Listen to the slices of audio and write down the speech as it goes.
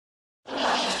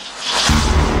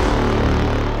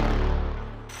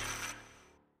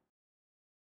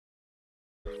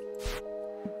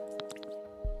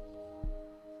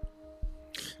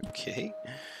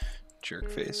Jerk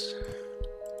face.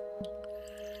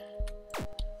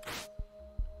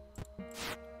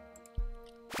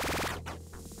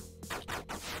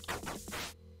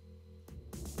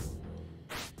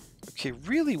 Okay,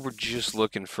 really, we're just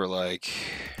looking for, like...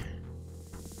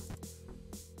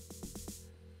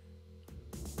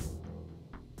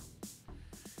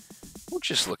 We're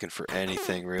just looking for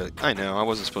anything, really. I know, I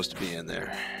wasn't supposed to be in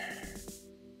there.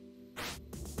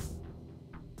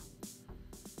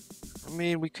 I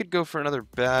mean, we could go for another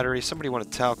battery. Somebody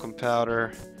wanted talcum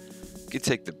powder. We could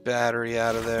take the battery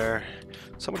out of there.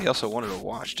 Somebody also wanted a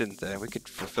watch, didn't they? We could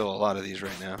fulfill a lot of these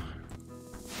right now.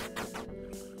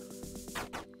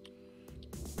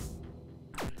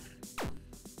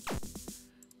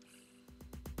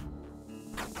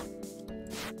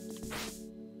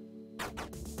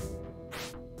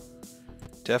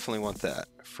 Definitely want that,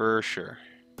 for sure.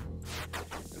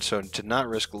 And so to not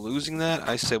risk losing that,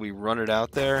 I say we run it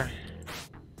out there.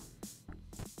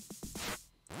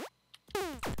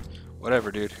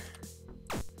 Whatever, dude.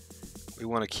 We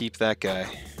want to keep that guy.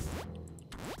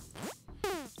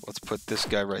 Let's put this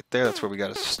guy right there. That's where we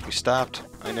we stopped.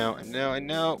 I know.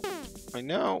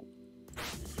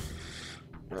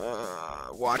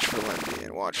 Watch for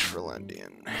Lendian. Watch for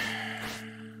Lendian.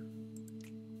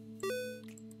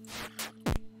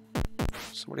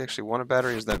 Somebody actually want a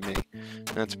battery? Is that me?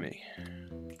 That's me.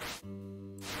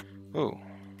 Oh.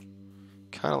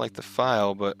 Kind of like the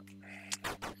file, but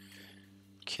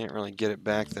can't really get it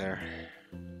back there.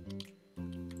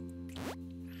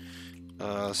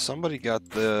 Somebody got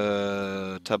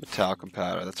the tub of talcum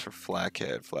powder. That's for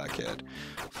Flackhead. Flackhead.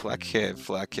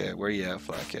 Where you at,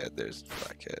 Flackhead? There's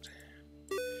Flackhead.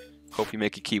 Hope you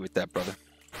make a key with that, brother.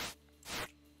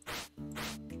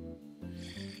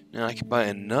 Now I can buy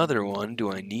another one.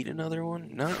 Do I need another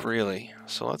one? Not really.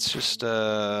 So let's just,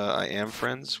 I am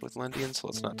friends with Lendian, so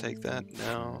let's not take that.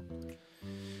 No.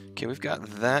 Okay, we've got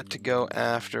that to go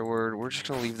afterward. We're just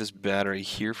going to leave this battery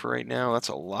here for right now. That's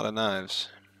a lot of knives.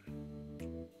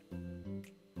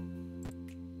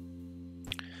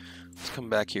 Let's come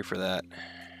back here for that.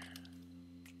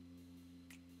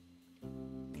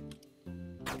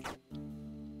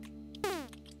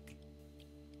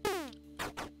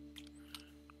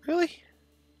 Really?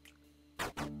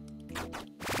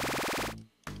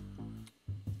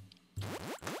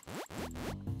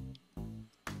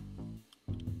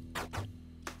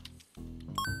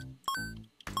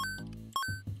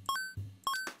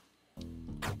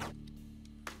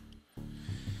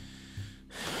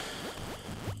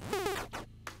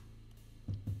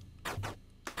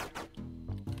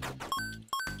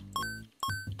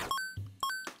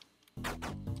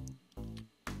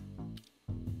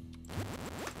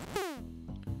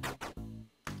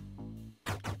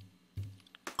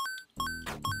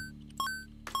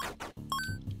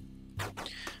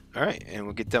 Alright, and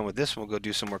we'll get done with this and we'll go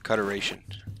do some more cutteration.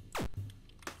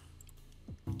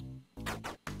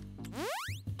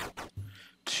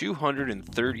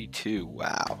 $232,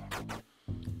 wow.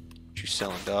 What you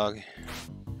selling, dog?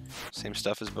 Same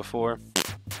stuff as before.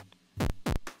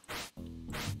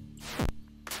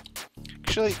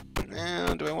 Actually,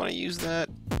 do I want to use that?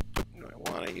 Do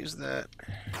I want to use that?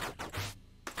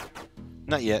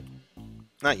 Not yet.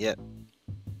 Not yet.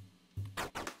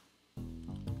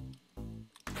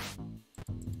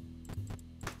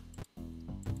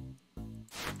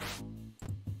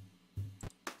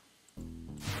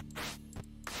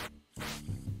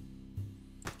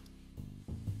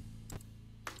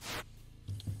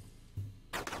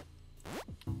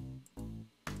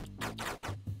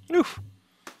 Oof.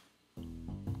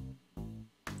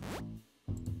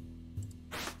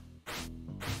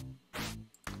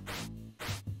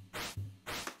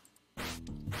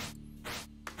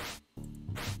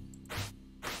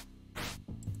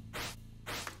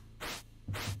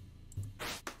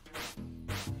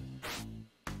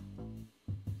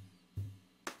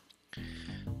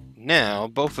 Now,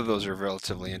 both of those are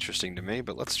relatively interesting to me,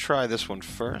 but let's try this one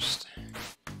first.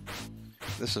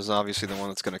 This is obviously the one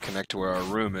that's going to connect to where our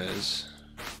room is.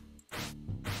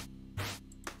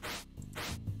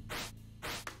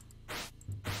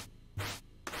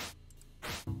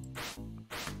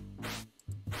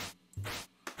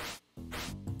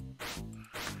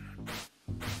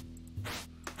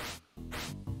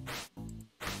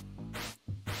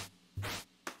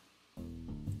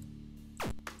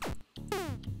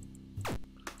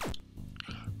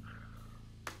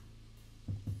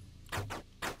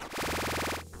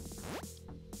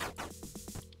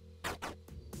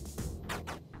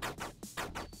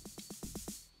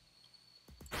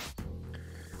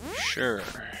 Sure.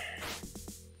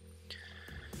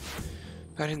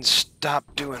 I didn't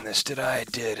stop doing this, did I? I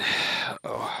did.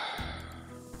 Uh-oh.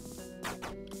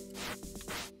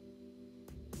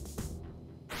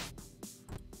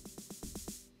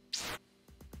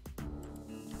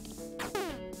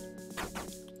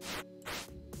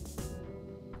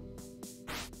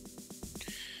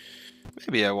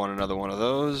 Maybe I want another one of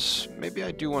those. Maybe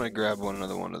I do want to grab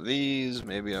another one of these.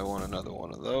 Maybe I want another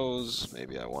one of those.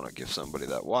 Maybe I want to give somebody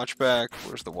that watch back.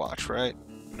 Where's the watch, right?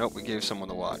 Nope, we gave someone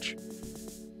the watch.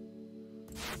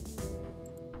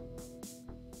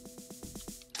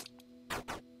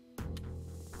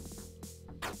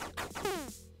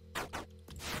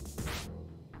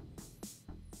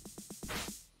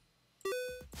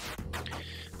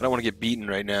 I don't want to get beaten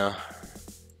right now.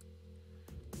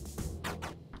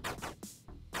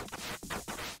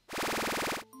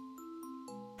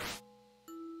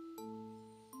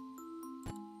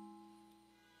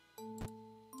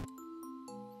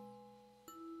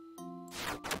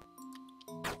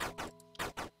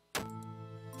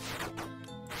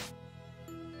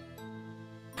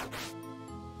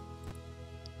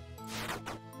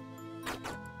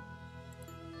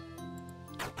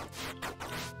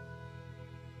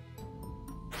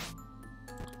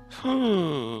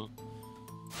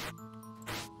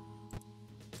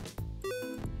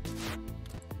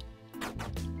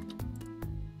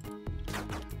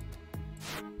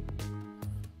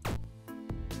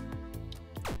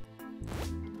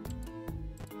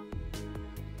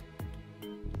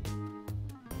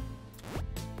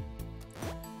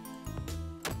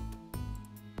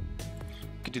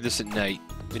 Could do this at night.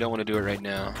 We don't want to do it right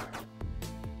now.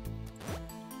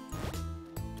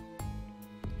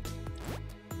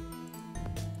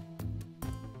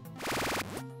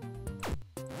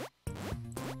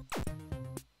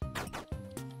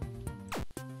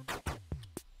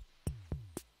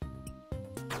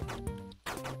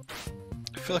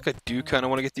 I feel like I do kind of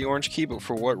want to get the orange key, but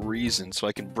for what reason? So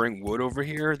I can bring wood over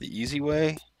here the easy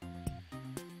way?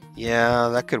 Yeah,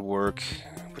 that could work.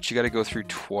 But you got to go through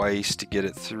twice to get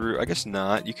it through. I guess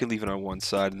not. You could leave it on one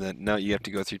side, and then now you have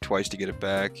to go through twice to get it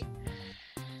back.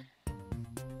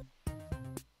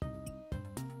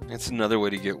 That's another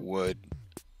way to get wood.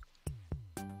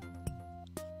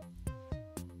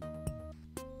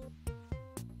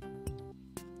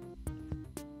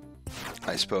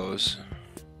 I suppose.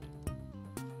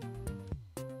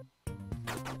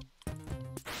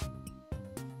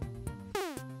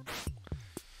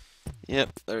 Yep,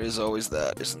 there is always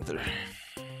that, isn't there?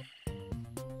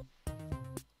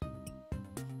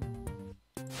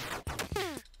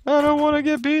 I don't want to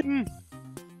get beaten.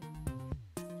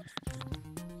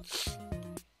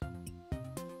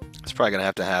 It's probably gonna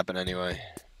have to happen anyway.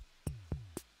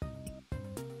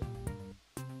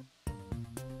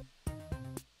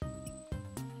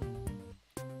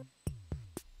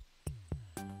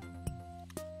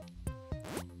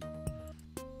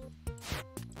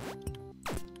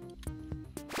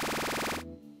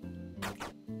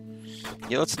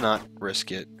 Yeah, let's not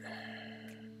risk it.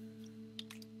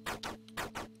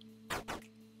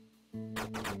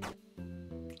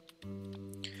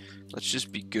 Let's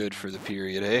just be good for the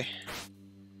period, eh?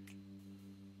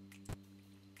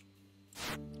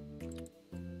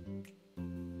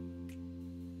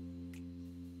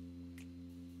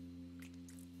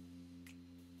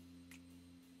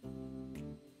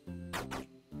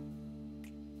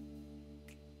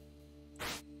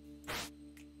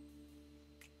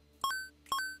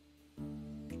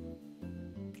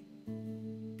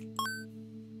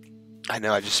 I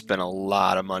know I just spent a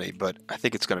lot of money, but I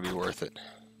think it's going to be worth it.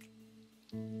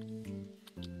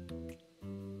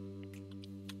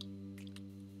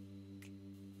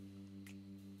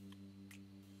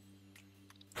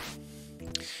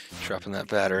 Dropping that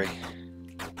battery.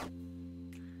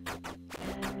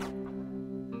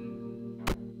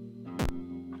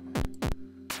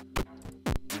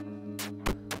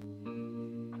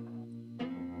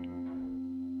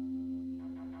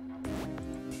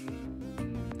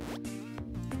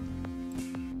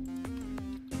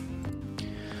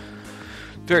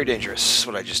 Very dangerous,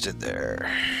 what I just did there.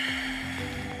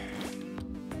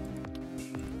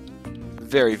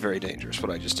 Very, very dangerous,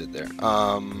 what I just did there.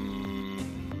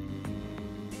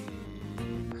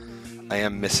 I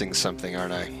am missing something,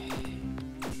 aren't I?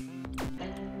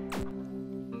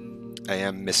 I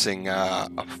am missing a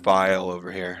file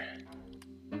over here.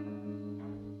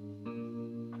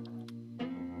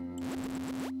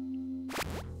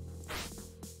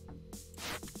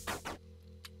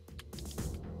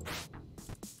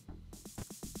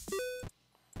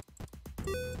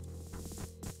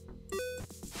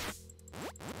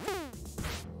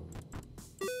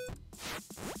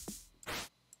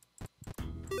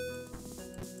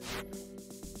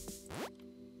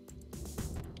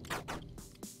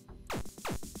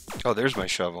 Oh, there's my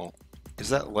shovel. Is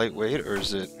that lightweight or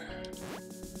is it...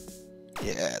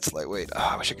 Yeah, it's lightweight. Oh,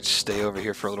 I wish I could stay over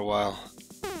here for a little while.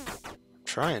 I'm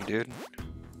trying, dude.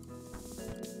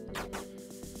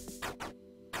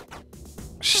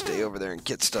 there and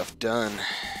get stuff done.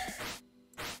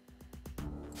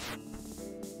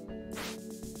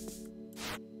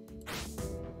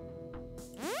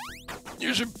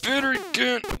 There's a battery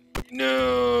gun.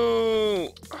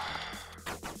 No.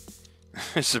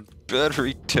 There's a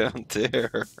battery down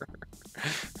there.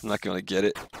 I'm not gonna get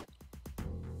it.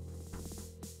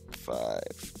 5.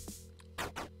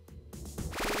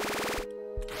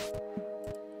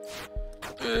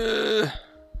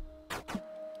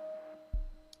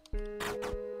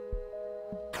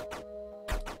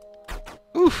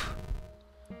 Oof.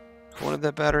 I wanted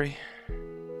that battery.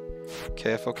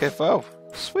 KFO, KFO.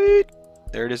 Sweet.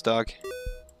 There it is, dog.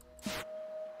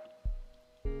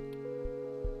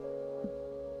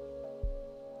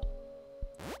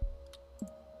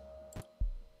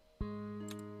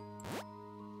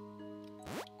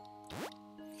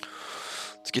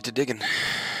 Let's get to digging.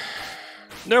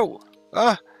 No!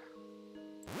 Ah!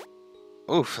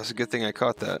 Oof, that's a good thing I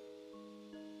caught that.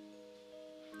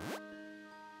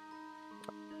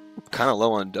 I'm kind of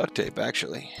low on duct tape,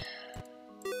 actually.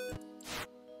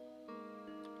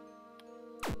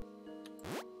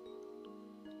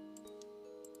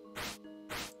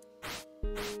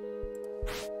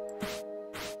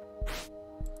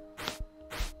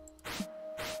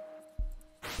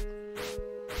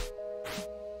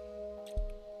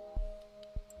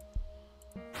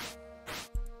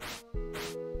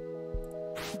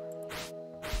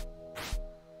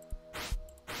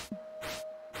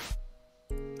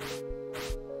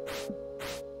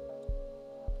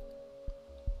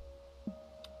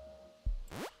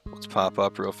 Let's pop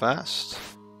up real fast.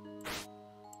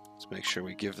 Let's make sure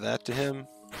we give that to him,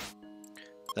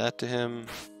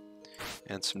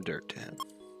 and some dirt to him.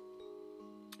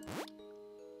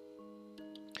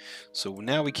 So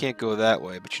now we can't go that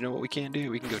way, but you know what we can do?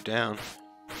 We can go down.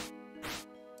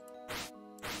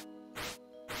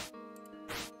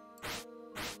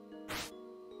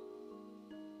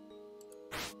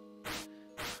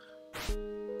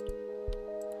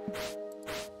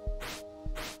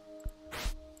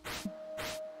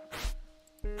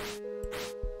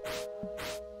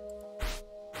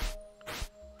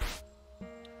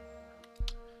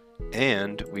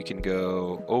 And we can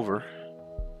go over.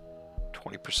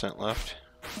 20% left.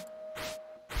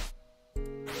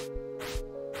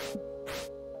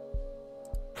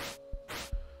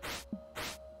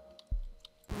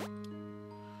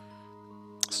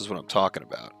 This is what I'm talking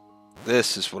about.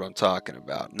 This is what I'm talking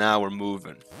about. Now we're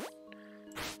moving.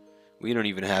 We don't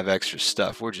even have extra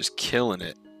stuff. We're just killing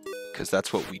it. Because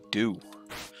that's what we do.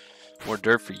 More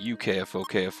dirt for you, KFO,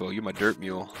 KFO. You're my dirt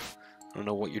mule. I don't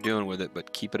know what you're doing with it,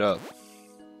 but keep it up.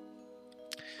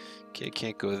 Okay,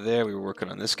 can't go there. We were working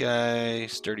on this guy.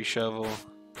 Sturdy shovel.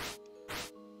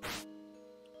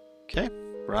 Okay,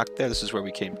 rock there. This is where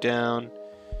we came down.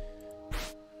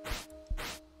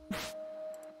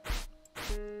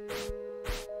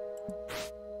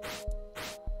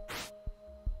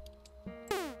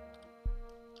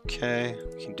 Okay,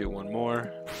 we can do one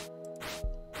more.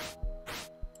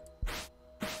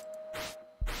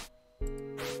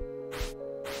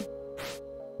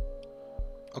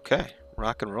 Okay,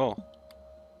 rock and roll.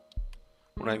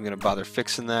 We're not even going to bother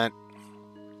fixing that.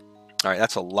 Alright,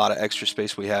 that's a lot of extra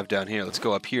space we have down here. Let's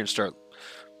go up here and start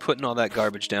putting all that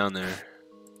garbage down there.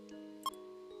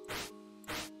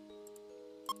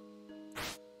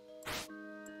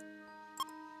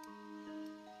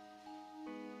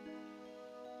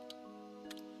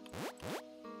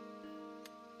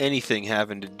 Anything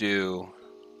having to do...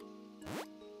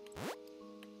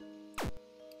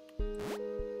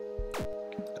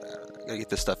 Gotta get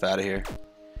this stuff out of here.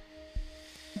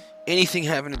 Anything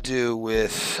having to do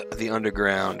with the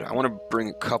underground. I want to bring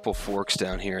a couple forks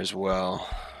down here as well.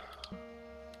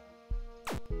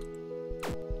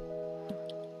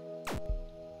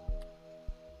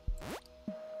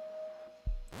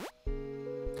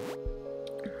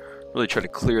 Really try to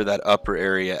clear that upper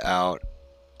area out.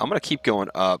 I'm going to keep going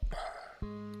up.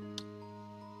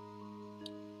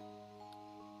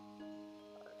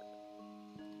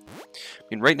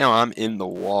 I mean, right now I'm in the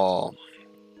wall.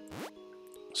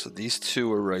 So these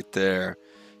two are right there.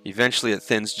 Eventually it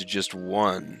thins to just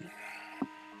one.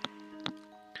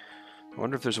 I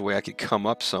wonder if there's a way I could come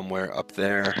up somewhere up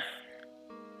there.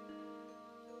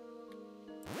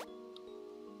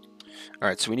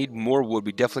 Alright, so we need more wood.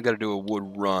 We definitely got to do a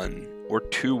wood run. Or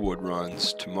 2 wood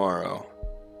runs tomorrow.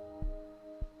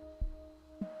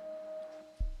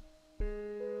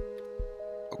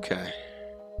 Okay.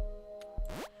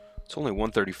 It's only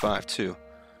 1:35 too.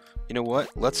 You know what?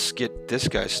 Let's get this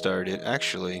guy started.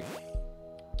 Actually,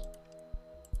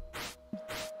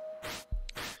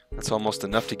 that's almost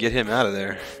enough to get him out of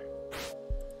there.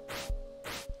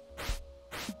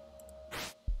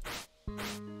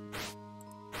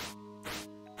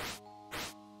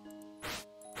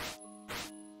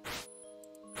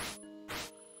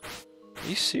 Are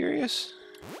you serious?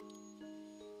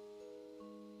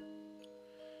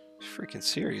 Freaking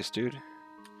serious, dude.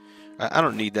 I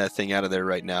don't need that thing out of there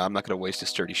right now. I'm not going to waste a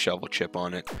sturdy shovel chip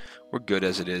on it. We're good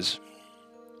as it is.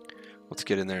 Let's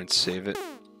get in there and save it.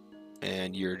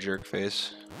 And you're a jerk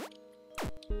face.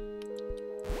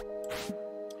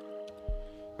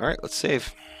 Alright, let's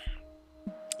save.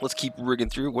 Let's keep rigging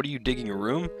through. What are you digging, a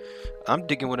room? I'm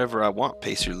digging whatever I want,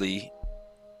 Pacer Lee.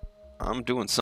 I'm doing something.